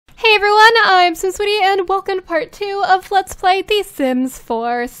everyone, I'm simsweetie and welcome to part 2 of Let's Play The Sims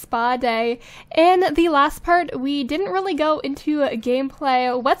 4 Spa Day. In the last part, we didn't really go into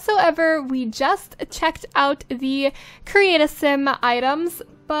gameplay whatsoever. We just checked out the Create a Sim items,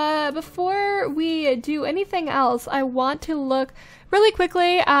 but before we do anything else, I want to look really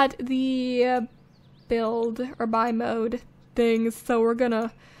quickly at the build or buy mode things.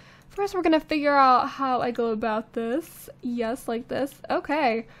 So First, we're gonna figure out how I go about this. Yes, like this.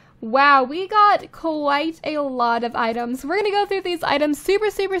 Okay. Wow, we got quite a lot of items. We're gonna go through these items super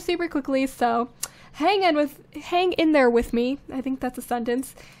quickly, so hang in there with me. I think that's a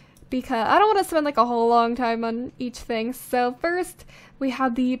sentence, because I don't want to spend like a whole long time on each thing. So first, we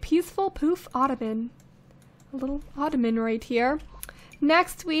have the Peaceful Poof Ottoman. A little ottoman right here.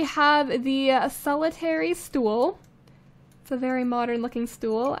 Next, we have the Solitary Stool. It's a very modern looking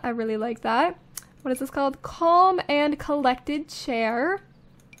stool. I really like that. What is this called? Calm and Collected Chair.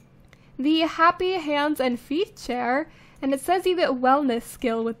 The Happy Hands and Feet Chair. And it says you get wellness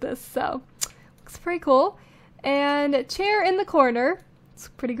skill with this, so looks pretty cool. And Chair in the Corner. It's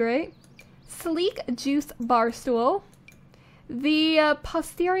pretty great. Sleek Juice Bar Stool. The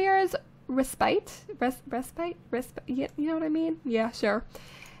Posterior's Respite. Respite? You know what I mean? Yeah, sure.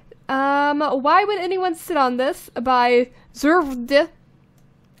 Why would anyone sit on this? By Zervd.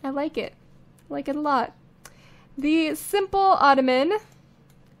 I like it. I like it a lot. The Simple Ottoman.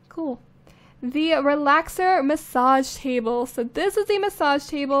 Cool. The Relaxer Massage Table. So this is the massage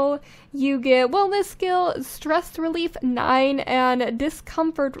table. You get wellness skill, stress relief 9, and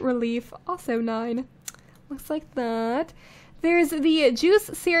discomfort relief also 9. Looks like that. There's the Juice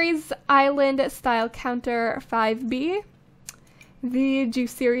Series Island Style Counter 5B. The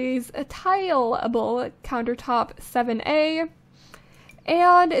Juice Series Tileable Countertop 7A.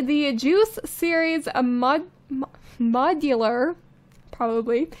 And the Juice Series Modular,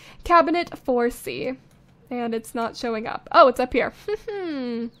 probably, Cabinet 4C. And it's not showing up. Oh, it's up here.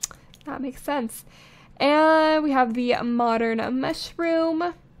 That makes sense. And we have the Modern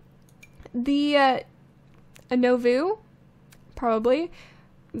Mushroom. The Novu, probably.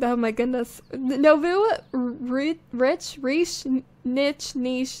 Oh my goodness. Novu Rich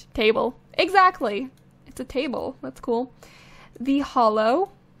Niche Table. Exactly. It's a table. That's cool. The Hollow.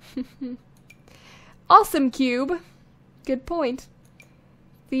 Awesome Cube. Good point.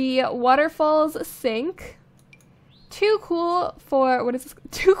 The Waterfalls Sink. Too cool for, what is this?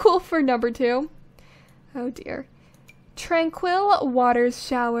 Too cool for number 2. Oh dear. Tranquil Waters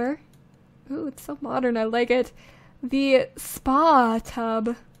Shower. Ooh, it's so modern. I like it. The Spa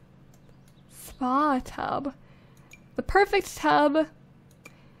Tub. Spa Tub. The Perfect Tub.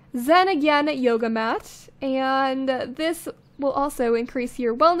 Zen Again Yoga Mat. And this will also increase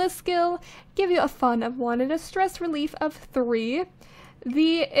your wellness skill, give you a fun of 1, and a stress relief of 3.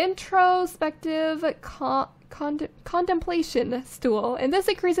 The Introspective Contemplation Stool. And this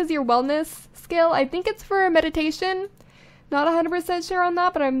increases your wellness skill. I think it's for meditation. Not 100% sure on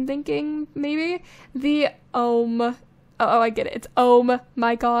that, but I'm thinking maybe. The Oh, I get it. It's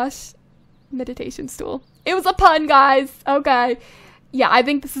my gosh. Meditation stool. It was a pun, guys. Okay. Yeah, I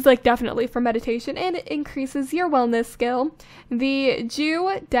think this is like definitely for meditation, and it increases your wellness skill. The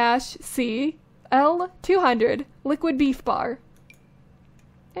Jew-C L200 Liquid Beef Bar.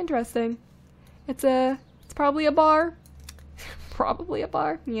 Interesting. It's probably a bar. Probably a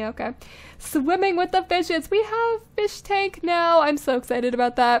bar. Yeah, okay. Swimming with the Fishes. We have fish tank now. I'm so excited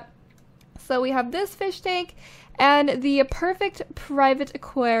about that. So we have this fish tank and the Perfect Private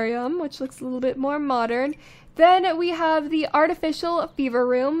Aquarium, which looks a little bit more modern. Then we have the Artificial Fever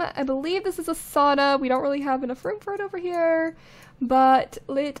Room. I believe this is a sauna. We don't really have enough room for it over here, but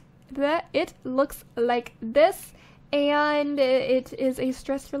it looks like this. And it is a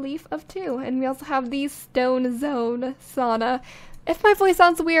stress relief of 2. And we also have the Stone Zone Sauna. If my voice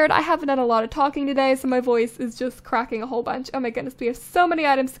sounds weird, I haven't done a lot of talking today, so my voice is just cracking a whole bunch. Oh my goodness, we have so many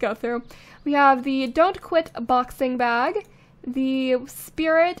items to go through. We have the Don't Quit Boxing Bag. The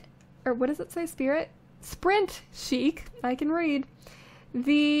Spirit, or what does it say? Sprint Chic. I can read.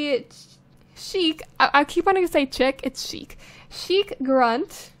 The Chic, I keep wanting to say chick, it's Chic. Chic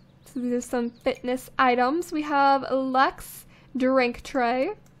Grunt. So these are some fitness items. We have Lex Drink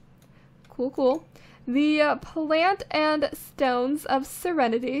Tray. Cool. The Plant and Stones of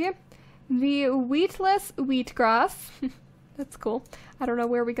Serenity. The Wheatless Wheatgrass. That's cool. I don't know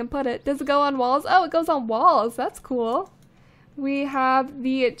where we can put it. Does it go on walls? Oh, it goes on walls. That's cool. We have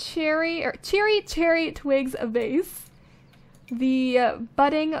the Cherry Twigs Vase. The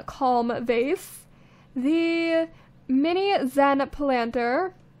Budding Calm Vase. The Mini Zen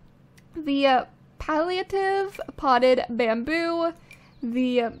Planter. The Palliative Potted Bamboo.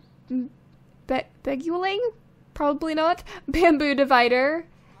 The beguiling? Probably not. Bamboo divider.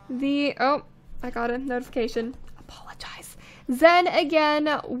 Oh, I got a notification. Apologize. Then again,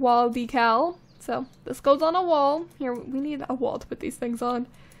 wall decal. So this goes on a wall. Here, we need a wall to put these things on.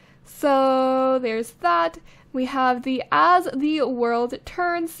 So there's that. We have the As the World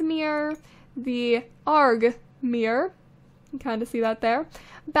Turns mirror, the Arg mirror. You can kind of see that there.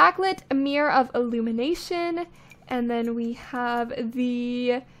 Backlit mirror of illumination. And then we have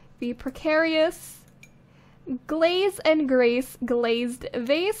the precarious glaze and grace glazed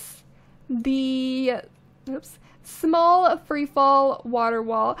vase. The small freefall water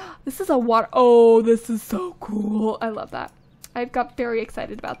wall. This is a water. Oh, this is so cool. I love that. I got very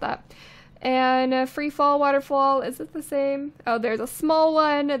excited about that. And freefall waterfall, is it the same? Oh, there's a small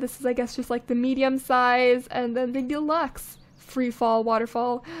one. This is, I guess, just like the medium size. And then the deluxe freefall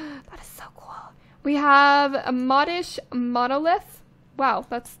waterfall. That is so cool. We have a modish monolith. Wow,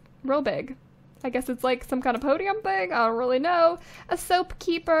 that's real big. I guess it's like some kind of podium thing. I don't really know. A soap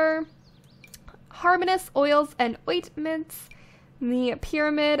keeper. Harmonious oils and ointments. The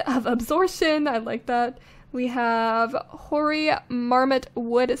pyramid of absorption. I like that. We have hoary marmot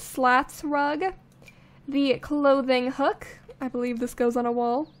wood slats rug. The clothing hook. I believe this goes on a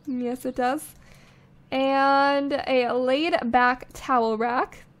wall. Yes, it does. And a laid back towel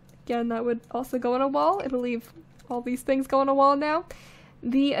rack. Again, that would also go on a wall. I believe all these things go on a wall now.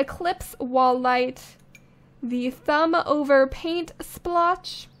 The eclipse wall light. The thumb over paint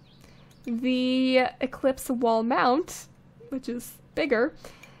splotch. The eclipse wall mount, which is bigger.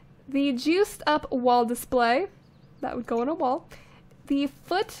 The juiced up wall display, that would go on a wall. The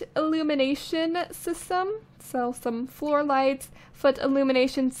foot illumination system, so some floor lights. Foot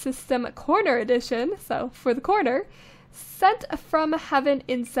illumination system corner edition, so for the corner. Scent from heaven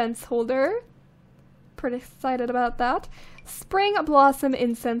incense holder, pretty excited about that. Spring blossom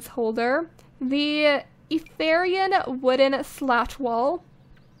incense holder. The Etherian wooden slat wall.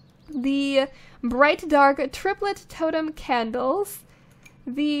 The bright dark triplet totem candles.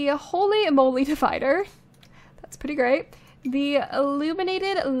 The holy moly divider. That's pretty great. The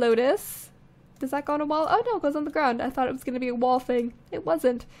illuminated lotus. Does that go on a wall? Oh no, it goes on the ground. I thought it was going to be a wall thing. It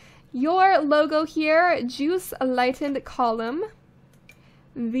wasn't. Your logo here, juice lightened column.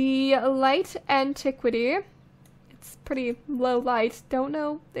 The light antiquity. It's pretty low light. Don't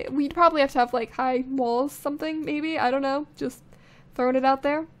know. We'd probably have to have like high walls, something maybe. I don't know. Just throwing it out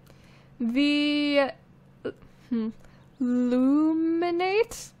there. The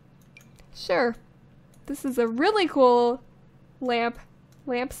Luminate? Sure. This is a really cool lamp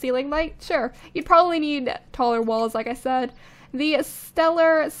ceiling light. Sure. You'd probably need taller walls, like I said. The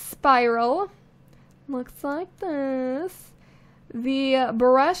Stellar Spiral. Looks like this. The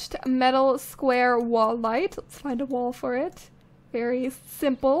brushed metal square wall light. Let's find a wall for it. Very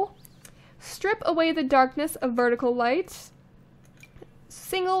simple. Strip away the darkness of vertical light.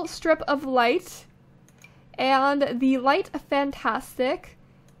 Single strip of light. And the light fantastic.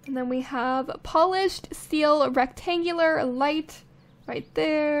 And then we have polished steel rectangular light right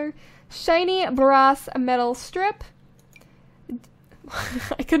there. Shiny brass metal strip.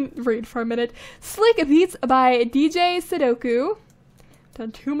 I couldn't read for a minute. Slick Beats by DJ Sudoku.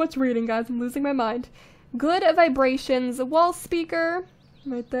 Done too much reading, guys. I'm losing my mind. Good Vibrations wall speaker.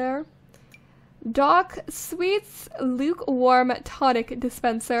 Right there. Doc Sweets lukewarm tonic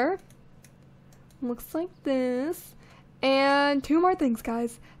dispenser. Looks like this. And two more things,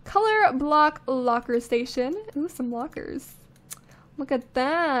 guys. Color block locker station. Ooh, some lockers. Look at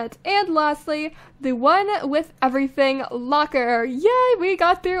that. And lastly, the one with everything locker. Yay, we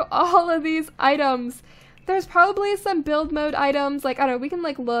got through all of these items. There's probably some build mode items. Like, I don't know, we can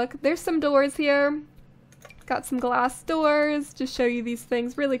like look. There's some doors here. Got some glass doors. Just show you these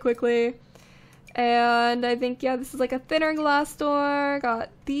things really quickly. And I think, yeah, this is like a thinner glass door. Got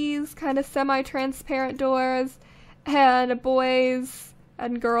these kind of semi-transparent doors. And boys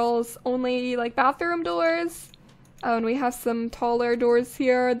and girls only like bathroom doors. Oh, and we have some taller doors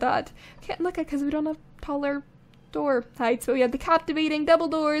here that can't look at because we don't have taller door heights. So we have the captivating double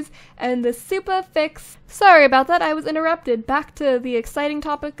doors and the super fix. Sorry about that, I was interrupted. Back to the exciting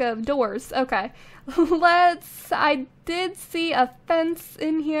topic of doors. Okay, I did see a fence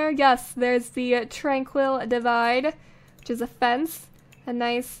in here. Yes, there's the Tranquil Divide, which is a fence, a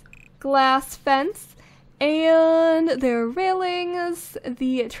nice glass fence. And there are railings,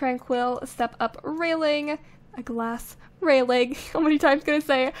 the Tranquil step up railing, a glass railing. How many times can I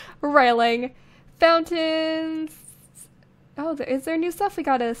say railing? Fountains. Oh, is there new stuff? We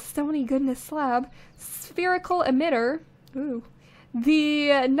got a stony goodness slab. Spherical emitter. Ooh. the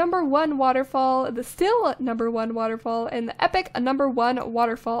 #1 waterfall, the still #1 waterfall, and the epic #1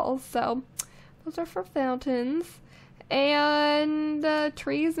 waterfall. So those are for fountains. And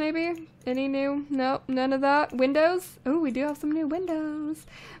trees, maybe? Any new? Nope, none of that. Windows? Oh, we do have some new windows.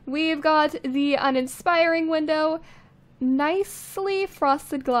 We've got the uninspiring window. Nicely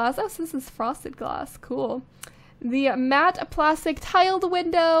frosted glass. Oh, so this is frosted glass. Cool. The matte plastic tiled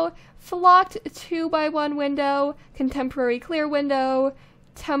window. Flocked 2x1 window. Contemporary clear window.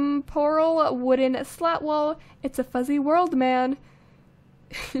 Temporal wooden slat wall. It's a fuzzy world, man.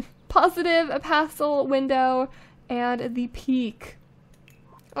 Positive pastel window. And the peak.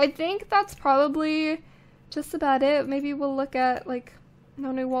 I think that's probably just about it. Maybe we'll look at, like,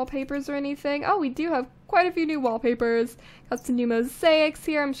 no new wallpapers or anything. Oh, we do have quite a few new wallpapers. Got some new mosaics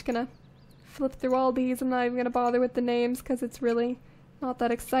here. I'm just gonna flip through all these. I'm not even gonna bother with the names because it's really not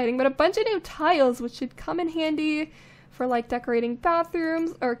that exciting. But a bunch of new tiles, which should come in handy for, like, decorating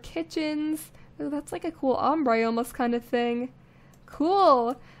bathrooms or kitchens. Oh, that's like a cool ombre almost kind of thing.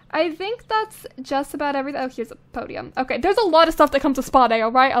 Cool. I think that's just about everything. Oh, here's a podium. Okay, there's a lot of stuff that comes to spa day,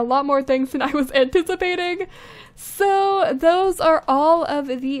 alright? A lot more things than I was anticipating. So, those are all of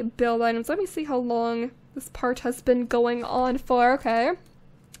the build items. Let me see how long this part has been going on for. Okay.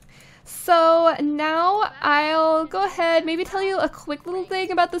 So, now I'll go ahead, maybe tell you a quick little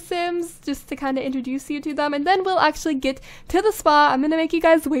thing about The Sims, just to kind of introduce you to them, and then we'll actually get to the spa. I'm gonna make you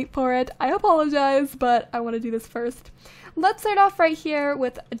guys wait for it. I apologize, but I want to do this first. Let's start off right here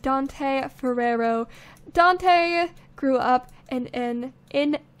with Dante Ferrero. Dante grew up in an,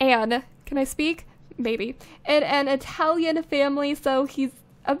 can I speak? Maybe. In an Italian family, so he's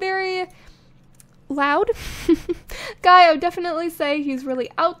a very loud guy. I would definitely say he's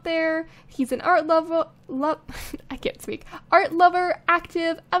really out there. He's an art lover, I can't speak. Art lover,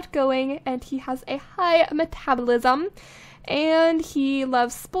 active, outgoing, and he has a high metabolism. And he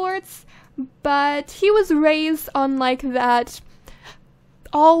loves sports. But he was raised on, like, that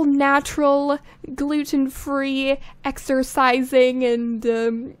all-natural, gluten-free exercising and,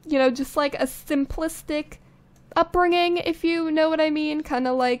 you know, just like a simplistic upbringing, if you know what I mean. Kind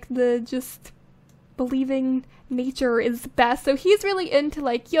of like the just believing nature is best. So he's really into,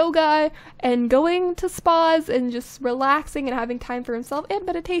 like, yoga and going to spas and just relaxing and having time for himself, and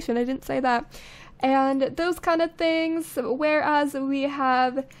meditation. I didn't say that. And those kind of things. Whereas we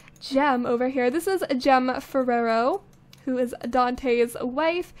have Gem over here. This is Gem Ferrero, who is Dante's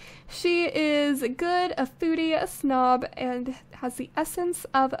wife. She is good, a foodie, a snob, and has the essence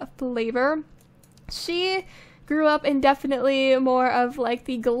of flavor. She grew up in definitely more of, like,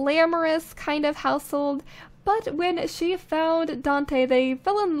 the glamorous kind of household, but when she found Dante, they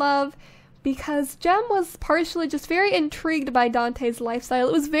fell in love because Gem was partially just very intrigued by Dante's lifestyle.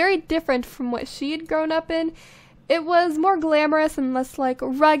 It was very different from what she had grown up in. It was more glamorous and less, like,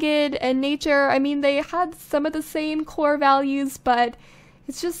 rugged and nature. I mean, they had some of the same core values, but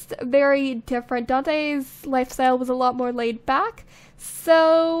it's just very different. Dante's lifestyle was a lot more laid back,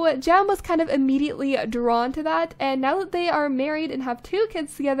 so Gem was kind of immediately drawn to that, and now that they are married and have 2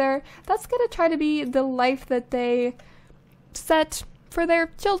 kids together, that's gonna try to be the life that they set for their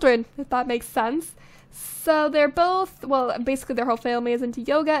children, if that makes sense. So they're both, well, basically their whole family is into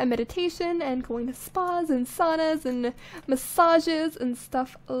yoga and meditation and going to spas and saunas and massages and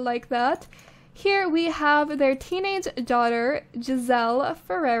stuff like that. Here we have their teenage daughter, Giselle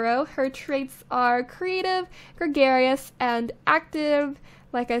Ferrero. Her traits are creative, gregarious, and active.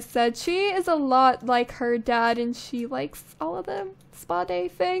 Like I said, she is a lot like her dad, and she likes all of the spa day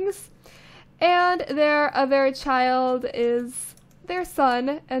things. And their other child is their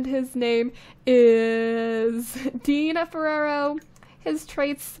son, and his name is Dean Ferrero. His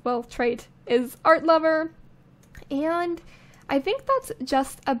traits, well, trait is art lover, and I think that's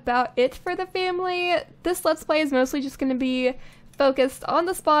just about it for the family. This Let's Play is mostly just going to be focused on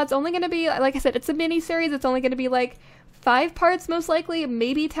the spa. It's only going to be, like I said, it's a mini-series. It's only going to be like 5 parts most likely,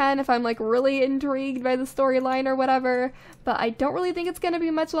 maybe 10 if I'm like really intrigued by the storyline or whatever, but I don't really think it's going to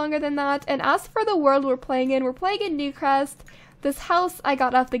be much longer than that. And as for the world we're playing in Newcrest. This house I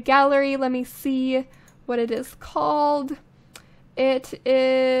got off the gallery. Let me see what it is called. It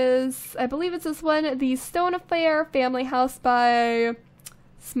is, I believe it's this one, the Stone Affair Family House by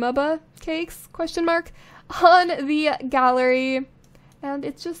Smubba Cakes, question mark, on the gallery. And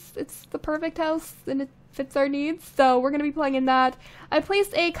it's the perfect house, and it fits our needs, so we're going to be playing in that. I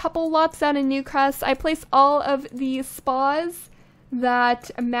placed a couple lots down in Newcrest. I placed all of the spas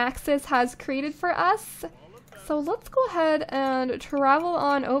that Maxis has created for us. So let's go ahead and travel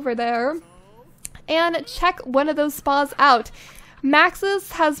on over there and check one of those spas out.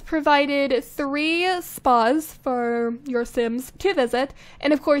 Maxis has provided 3 spas for your Sims to visit,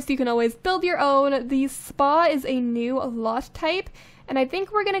 and of course you can always build your own. The spa is a new lot type, and I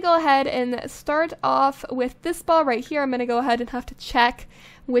think we're going to go ahead and start off with this spa right here. I'm going to go ahead and have to check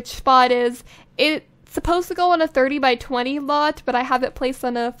which spa it is. It's supposed to go on a 30 by 20 lot, but I have it placed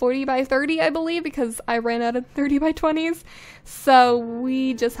on a 40 by 30, I believe, because I ran out of 30 by 20s. So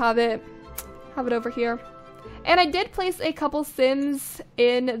we just have it over here. And I did place a couple Sims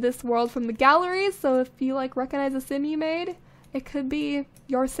in this world from the gallery, so if you like recognize a Sim you made, it could be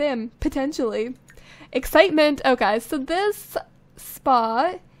your Sim, potentially. Excitement! Okay, so this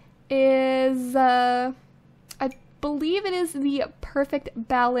spa is, I believe it is the Perfect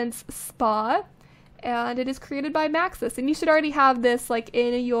Balance Spa, and it is created by Maxis, and you should already have this like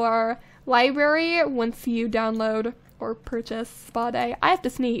in your library once you download or purchase Spa Day. I have to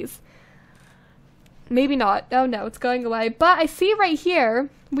sneeze. Maybe not. Oh no, it's going away. But I see right here,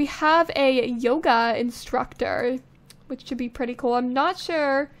 we have a yoga instructor, which should be pretty cool. I'm not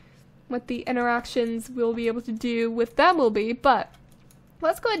sure what the interactions we'll be able to do with them will be, but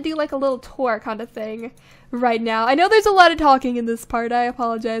let's go ahead and do like a little tour kind of thing right now. I know there's a lot of talking in this part, I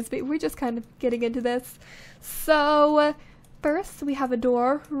apologize, but we're just kind of getting into this. So first we have a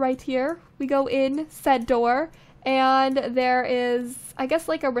door right here. We go in said door, and there is, I guess,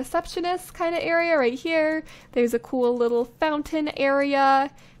 like a receptionist kind of area right here. There's a cool little fountain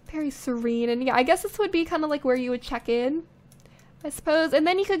area, very serene, and yeah, I guess this would be kind of like where you would check in, I suppose. And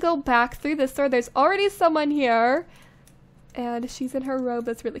then you could go back through this door. There's already someone here, and she's in her robe.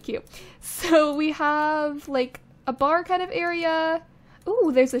 That's really cute. So we have like a bar kind of area.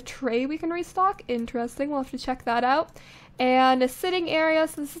 Ooh, there's a tray we can restock. Interesting. We'll have to check that out. And a sitting area,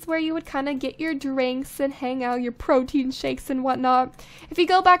 so this is where you would kind of get your drinks and hang out, your protein shakes and whatnot. If you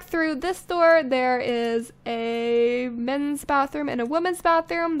go back through this door, there is a men's bathroom and a women's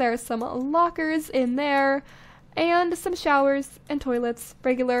bathroom. There are some lockers in there, and some showers and toilets,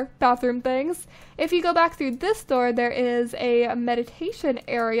 regular bathroom things. If you go back through this door, there is a meditation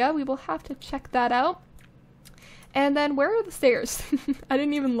area. We will have to check that out. And then where are the stairs? I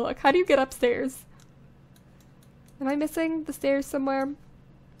didn't even look. How do you get upstairs? Am I missing the stairs somewhere?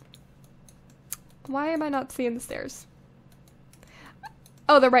 Why am I not seeing the stairs?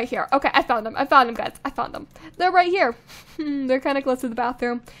 Oh, they're right here. Okay, I found them. I found them, guys. I found them. They're right here. They're kind of close to the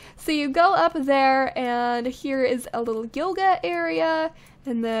bathroom. So you go up there, and here is a little yoga area.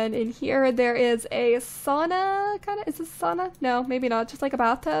 And then in here, there is a sauna, kind of. Is this a sauna? No, maybe not. Just like a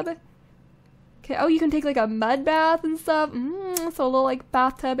bathtub. Okay. Oh, you can take like a mud bath and stuff. So a little like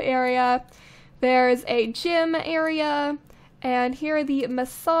bathtub area. There's a gym area, and here are the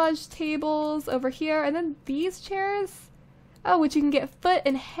massage tables over here, and then these chairs, oh, which you can get foot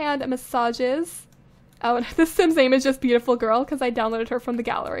and hand massages. Oh, and the Sim's name is just Beautiful Girl, because I downloaded her from the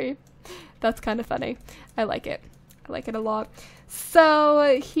gallery. That's kind of funny. I like it. I like it a lot.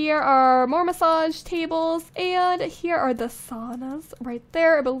 So here are more massage tables, and here are the saunas right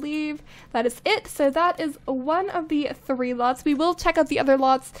there. I believe that is it. So that is one of the 3 lots. We will check out the other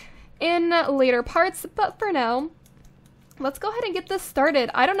lots in later parts, but for now, let's go ahead and get this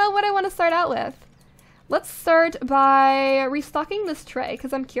started. I don't know what I want to start out with. Let's start by restocking this tray,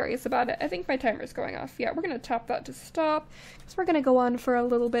 because I'm curious about it. I think my timer's going off. Yeah, we're going to tap that to stop, because we're going to go on for a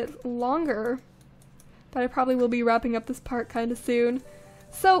little bit longer, but I probably will be wrapping up this part kind of soon.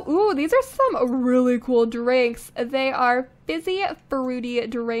 So, ooh, these are some really cool drinks. They are fizzy, fruity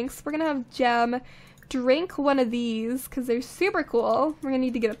drinks. We're going to have Gem drink one of these because they're super cool. We're gonna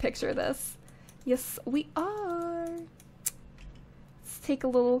need to get a picture of this. Yes, we are. Let's take a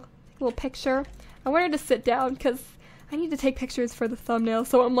little picture. I want her to sit down because I need to take pictures for the thumbnail.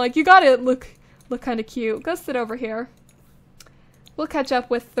 So I'm like, you gotta look kind of cute. Go sit over here. We'll catch up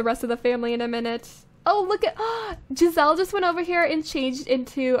with the rest of the family in a minute. Oh, look at Giselle just went over here and changed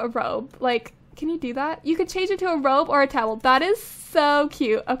into a robe. Like, can you do that? You could change into a robe or a towel. That is so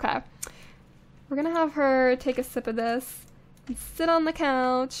cute. Okay. We're gonna have her take a sip of this and sit on the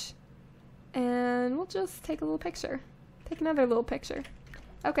couch, and we'll just take a little picture. Take another little picture.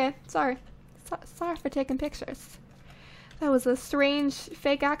 Okay, sorry. Sorry for taking pictures. That was a strange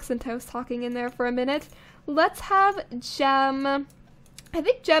fake accent I was talking in there for a minute. Let's have Gem. I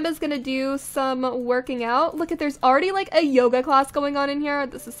think Gem is gonna do some working out. Look at, there's already like a yoga class going on in here.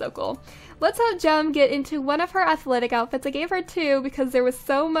 This is so cool. Let's have Gem get into one of her athletic outfits. I gave her 2 because there was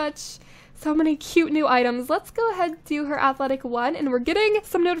so many cute new items. Let's go ahead and do her athletic one, and we're getting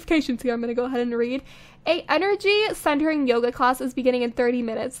some notifications here. I'm going to go ahead and read. A energy centering yoga class is beginning in 30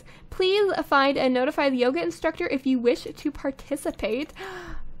 minutes. Please find and notify the yoga instructor if you wish to participate.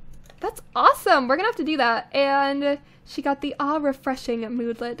 That's awesome. We're gonna have to do that. And she got the refreshing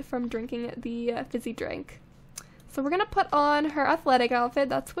moodlet from drinking the fizzy drink. So we're gonna put on her athletic outfit.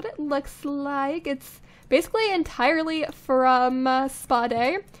 That's what it looks like. It's basically entirely from Spa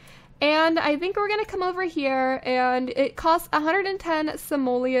Day. And I think we're gonna come over here, and it costs 110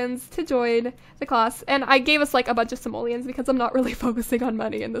 simoleons to join the class. And I gave us like a bunch of simoleons because I'm not really focusing on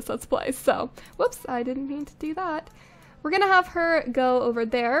money in this Let's Play. So, whoops, I didn't mean to do that. We're gonna have her go over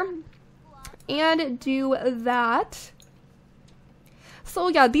there and do that. So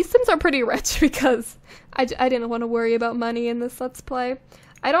yeah, these Sims are pretty rich because I didn't want to worry about money in this Let's Play.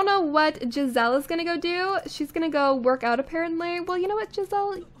 I don't know what Giselle is gonna go do. She's gonna go work out apparently. Well, you know what,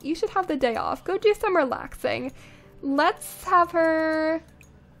 Giselle? You should have the day off. Go do some relaxing. Let's have her...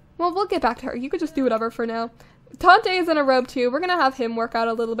 Well, we'll get back to her. You could just do whatever for now. Tante is in a robe too. We're gonna have him work out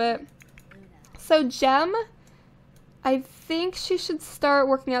a little bit. So Gem, I think she should start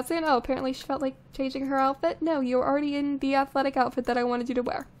working out soon. Oh, apparently she felt like changing her outfit. No, you're already in the athletic outfit that I wanted you to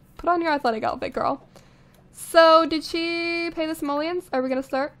wear. Put on your athletic outfit, girl. So, did she pay the simoleons? Are we gonna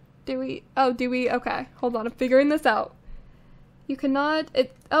start? Do we? Oh, do we? Okay, hold on, I'm figuring this out. You cannot,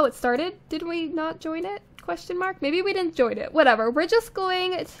 oh, it started? Did we not join it? Question mark? Maybe we didn't join it. Whatever, we're just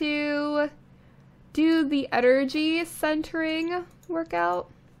going to do the energy centering workout.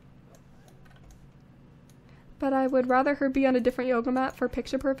 But I would rather her be on a different yoga mat for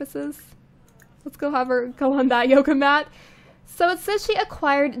picture purposes. Let's go have her go on that yoga mat. So it says she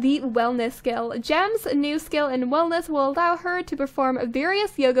acquired the wellness skill. Gem's new skill in wellness will allow her to perform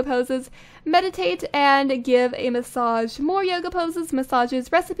various yoga poses, meditate, and give a massage. More yoga poses,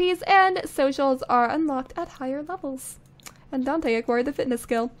 massages, recipes, and socials are unlocked at higher levels. And Dante acquired the fitness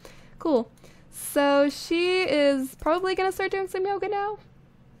skill. Cool. So she is probably going to start doing some yoga now.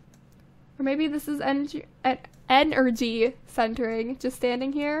 Or maybe this is energy centering, just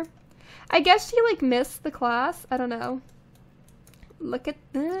standing here. I guess she like missed the class. I don't know. Look at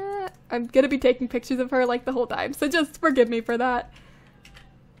that. I'm gonna be taking pictures of her like the whole time, so just forgive me for that.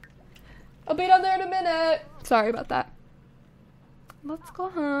 I'll be down there in a minute. Sorry about that. Let's go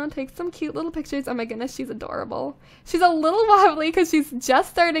on, take some cute little pictures. Oh my goodness, she's adorable. She's a little wobbly because she's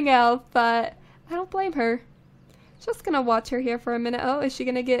just starting out, but I don't blame her. Just gonna watch her here for a minute. Oh, is she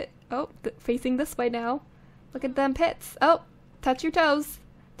gonna get, oh, facing this way now. Look at them pits. Oh, touch your toes.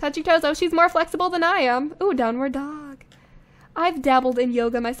 Touch your toes. Oh, she's more flexible than I am. Ooh, downward dog. I've dabbled in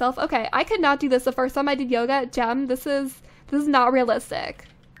yoga myself. Okay, I could not do this the first time I did yoga at Gem. This is not realistic.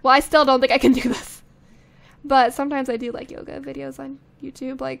 Well, I still don't think I can do this. But sometimes I do like yoga videos on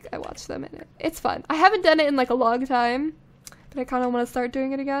YouTube. Like, I watch them and it's fun. I haven't done it in like a long time, but I kind of want to start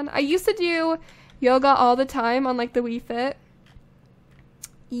doing it again. I used to do yoga all the time on like the Wii Fit.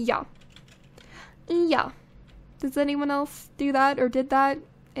 Yeah. Yeah. Does anyone else do that or did that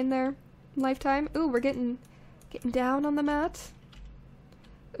in their lifetime? Ooh, we're getting down on the mat.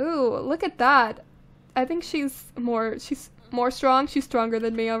 Ooh, look at that. I think she's more strong. She's stronger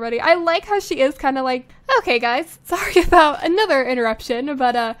than me already. I like how she is kind of like, okay guys, sorry about another interruption,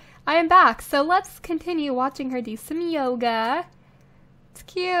 but I am back. So let's continue watching her do some yoga. It's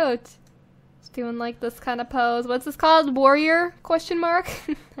cute. She's doing like this kind of pose. What's this called? Warrior? Question mark?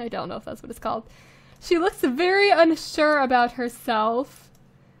 I don't know if that's what it's called. She looks very unsure about herself.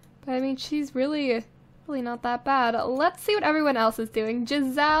 But I mean, she's really not that bad. Let's see what everyone else is doing.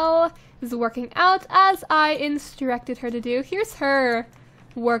 Giselle is working out as I instructed her to do. Here's her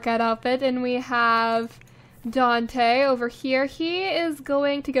workout outfit, and we have Dante over here. He is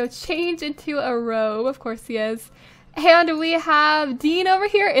going to go change into a robe. Of course he is. And we have Dean over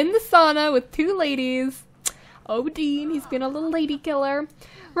here in the sauna with two ladies. Oh, Dean, he's been a little lady killer.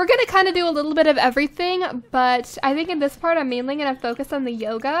 We're going to kind of do a little bit of everything, but I think in this part I'm mainly going to focus on the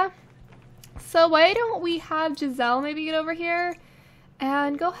yoga. So why don't we have Giselle maybe get over here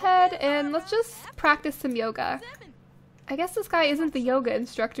and go ahead and let's just practice some yoga. I guess this guy isn't the yoga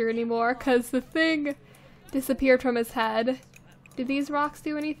instructor anymore because the thing disappeared from his head. Do these rocks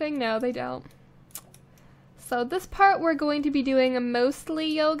do anything? No, they don't. So this part we're going to be doing mostly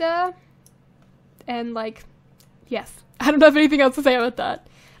yoga. And like, yes, I don't have anything else to say about that.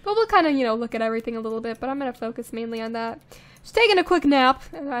 But we'll kind of, you know, look at everything a little bit, but I'm going to focus mainly on that. She's taking a quick nap.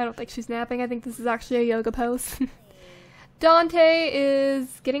 I don't think she's napping. I think this is actually a yoga pose. Dante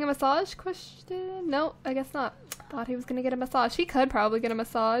is getting a massage? Question? No, I guess not. Thought he was going to get a massage. He could probably get a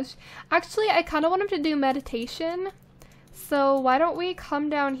massage. Actually, I kind of want him to do meditation. So why don't we come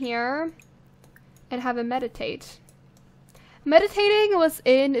down here and have him meditate? Meditating was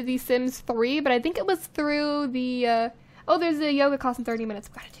in The Sims 3, but I think it was through the... oh, there's a yoga class in 30 minutes.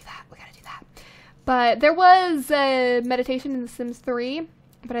 We gotta do that. We gotta do that. But there was a meditation in The Sims 3,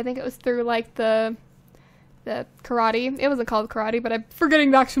 but I think it was through like the karate. It wasn't called karate, but I'm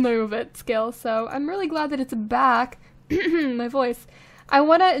forgetting the actual name of it skill. So I'm really glad that it's back. My voice. I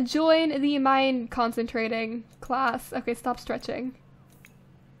want to join the mind concentrating class. Okay, stop stretching.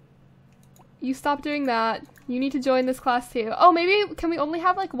 You stop doing that. You need to join this class too. Oh, maybe can we only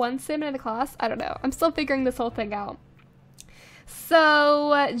have like one sim in a class? I don't know. I'm still figuring this whole thing out.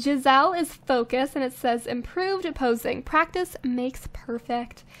 So Giselle is focused and it says improved posing. Practice makes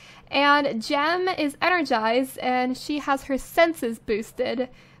perfect. And Gem is energized and she has her senses boosted.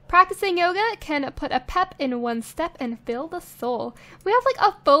 Practicing yoga can put a pep in one's step and fill the soul. We have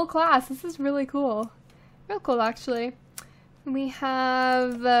like a full class. This is really cool. Real cool actually. We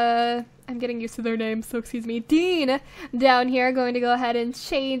have, I'm getting used to their names, so excuse me, Dean down here, going to go ahead and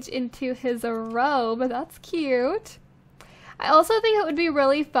change into his robe. That's cute. I also think it would be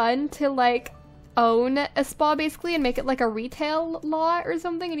really fun to like own a spa basically and make it like a retail lot or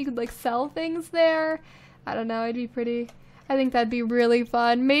something and you could like sell things there. I don't know, it'd be pretty, I think that'd be really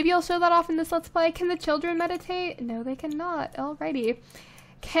fun. Maybe I'll show that off in this Let's Play. Can the children meditate? No, they cannot. Alrighty.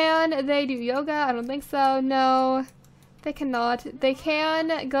 Can they do yoga? I don't think so. No. They cannot. They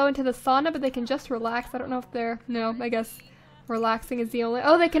can go into the sauna, but they can just relax. I don't know if they're... No, I guess relaxing is the only...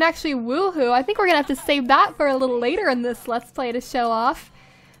 Oh, they can actually woohoo. I think we're going to have to save that for a little later in this Let's Play to show off.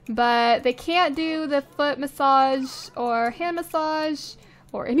 But they can't do the foot massage or hand massage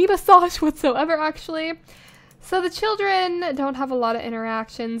or any massage whatsoever, actually. So the children don't have a lot of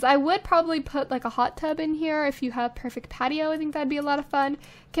interactions. I would probably put like a hot tub in here if you have perfect patio. I think that'd be a lot of fun.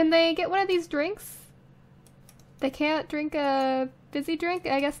 Can they get one of these drinks? They can't drink a fizzy drink?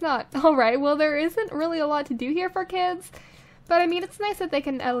 I guess not. Alright, well there isn't really a lot to do here for kids. But I mean, it's nice that they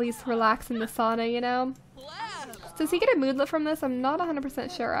can at least relax in the sauna, you know? Does he get a moodlet from this? I'm not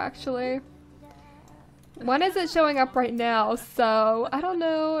 100% sure, actually. One isn't showing up right now, so I don't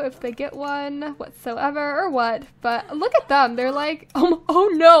know if they get one whatsoever or what. But look at them. They're like,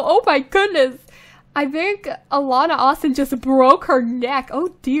 oh no, oh my goodness. I think Alana Austin just broke her neck.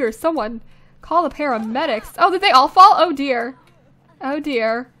 Oh dear, someone... Call the paramedics. Oh, did they all fall? Oh dear. Oh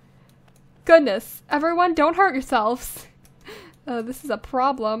dear. Goodness. Everyone, don't hurt yourselves. This is a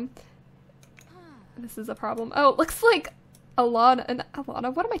problem. This is a problem. Oh, it looks like Alana,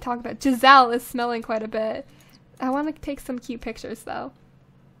 what am I talking about? Giselle is smelling quite a bit. I want to take some cute pictures though.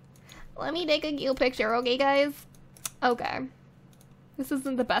 Let me take a cute picture, okay guys? Okay. This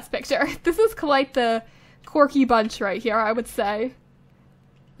isn't the best picture. This is quite the quirky bunch right here, I would say.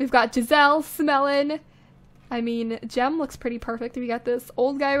 We've got Giselle smelling. I mean, Gem looks pretty perfect. We got this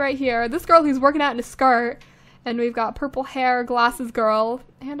old guy right here. This girl who's working out in a skirt. And we've got purple hair, glasses girl.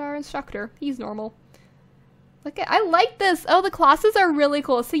 And our instructor. He's normal. Look at, I like this. Oh, the classes are really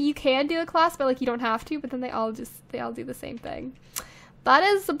cool. So you can do a class, but like you don't have to. But then they all do the same thing. That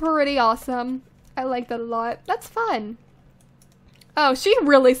is pretty awesome. I like that a lot. That's fun. Oh, she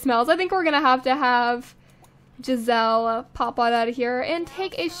really smells. I think we're going to have Giselle pop on out of here and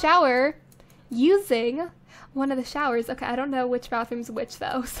take a shower using one of the showers. Okay, I don't know which bathroom's which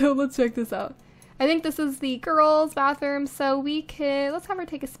though, so let's check this out. I think this is the girls' bathroom, so we can, let's have her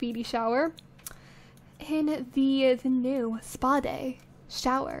take a speedy shower in the new spa day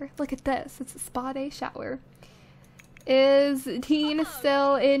shower. Look at this, it's a spa day shower. Is Dean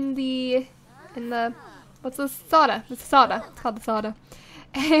still in the, what's this? Sauna. It's a sauna. It's called the sauna.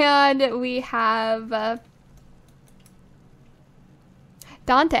 And we have,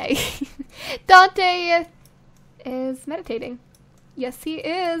 Dante. Dante is meditating. Yes, he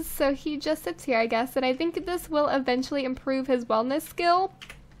is. So he just sits here, I guess. And I think this will eventually improve his wellness skill.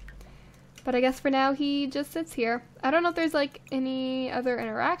 But I guess for now, he just sits here. I don't know if there's like any other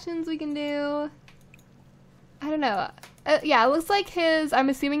interactions we can do. I don't know. Yeah, it looks like his, I'm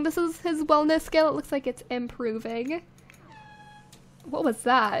assuming this is his wellness skill. It looks like it's improving. What was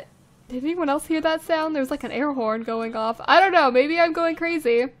that? Did anyone else hear that sound? There was like an air horn going off. I don't know. Maybe I'm going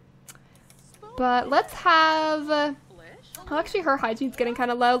crazy. But let's have... oh, actually, her hygiene's getting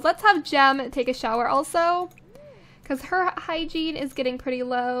kind of low. Let's have Gem take a shower also. Because her hygiene is getting pretty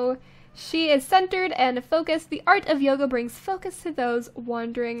low. She is centered and focused. The art of yoga brings focus to those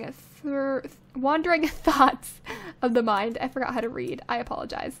wandering thoughts of the mind. I forgot how to read. I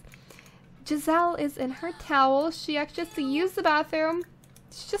apologize. Giselle is in her towel. She actually has to use the bathroom.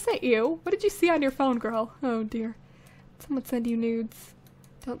 She just said ew. What did you see on your phone, girl? Oh dear. Someone send you nudes.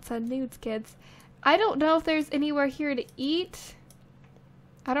 Don't send nudes, kids. I don't know if there's anywhere here to eat.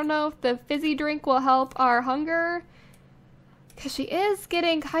 I don't know if the fizzy drink will help our hunger. Because she is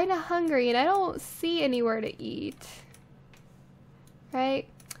getting kind of hungry and I don't see anywhere to eat. Right?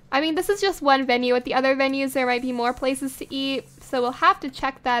 I mean, this is just one venue. At the other venues, there might be more places to eat. so we'll have to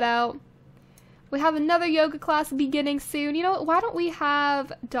check that out. We have another yoga class beginning soon. You know what? Why don't we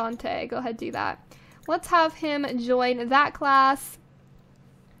have Dante? Go ahead, do that. Let's have him join that class.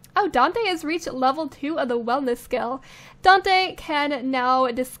 Oh, Dante has reached level 2 of the wellness skill. Dante can now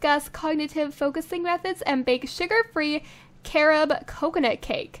discuss cognitive focusing methods and bake sugar-free carob coconut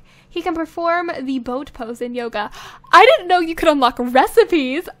cake. He can perform the boat pose in yoga. I didn't know you could unlock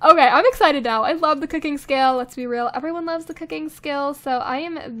recipes. Okay, I'm excited now. I love the cooking skill. Let's be real. Everyone loves the cooking skill, so I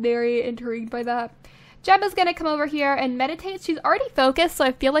am very intrigued by that. Gemma's gonna come over here and meditate. She's already focused, so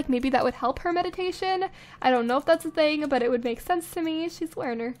I feel like maybe that would help her meditation. I don't know if that's a thing, but it would make sense to me. She's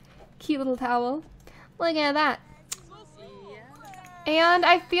wearing her cute little towel. Look at that. And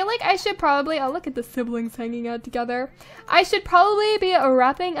I feel like I should probably, oh, look at the siblings hanging out together. I should probably be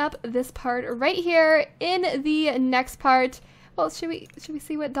wrapping up this part right here. In the next part, well, should we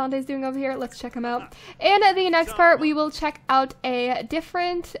see what Dante's doing over here? Let's check him out. In the next part, we will check out a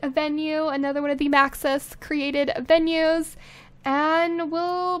different venue, another one of the Maxis created venues, and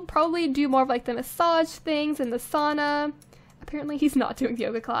we'll probably do more of like the massage things and the sauna. Apparently he's not doing the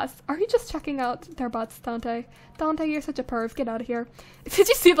yoga class. Are you just checking out their butts, Dante? Dante, you're such a perv. Get out of here. Did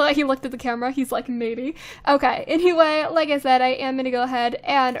you see the way he looked at the camera? He's like, maybe. Okay, anyway, like I said, I am going to go ahead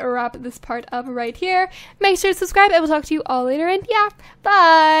and wrap this part up right here. Make sure to subscribe, and we'll talk to you all later, and yeah,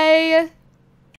 bye!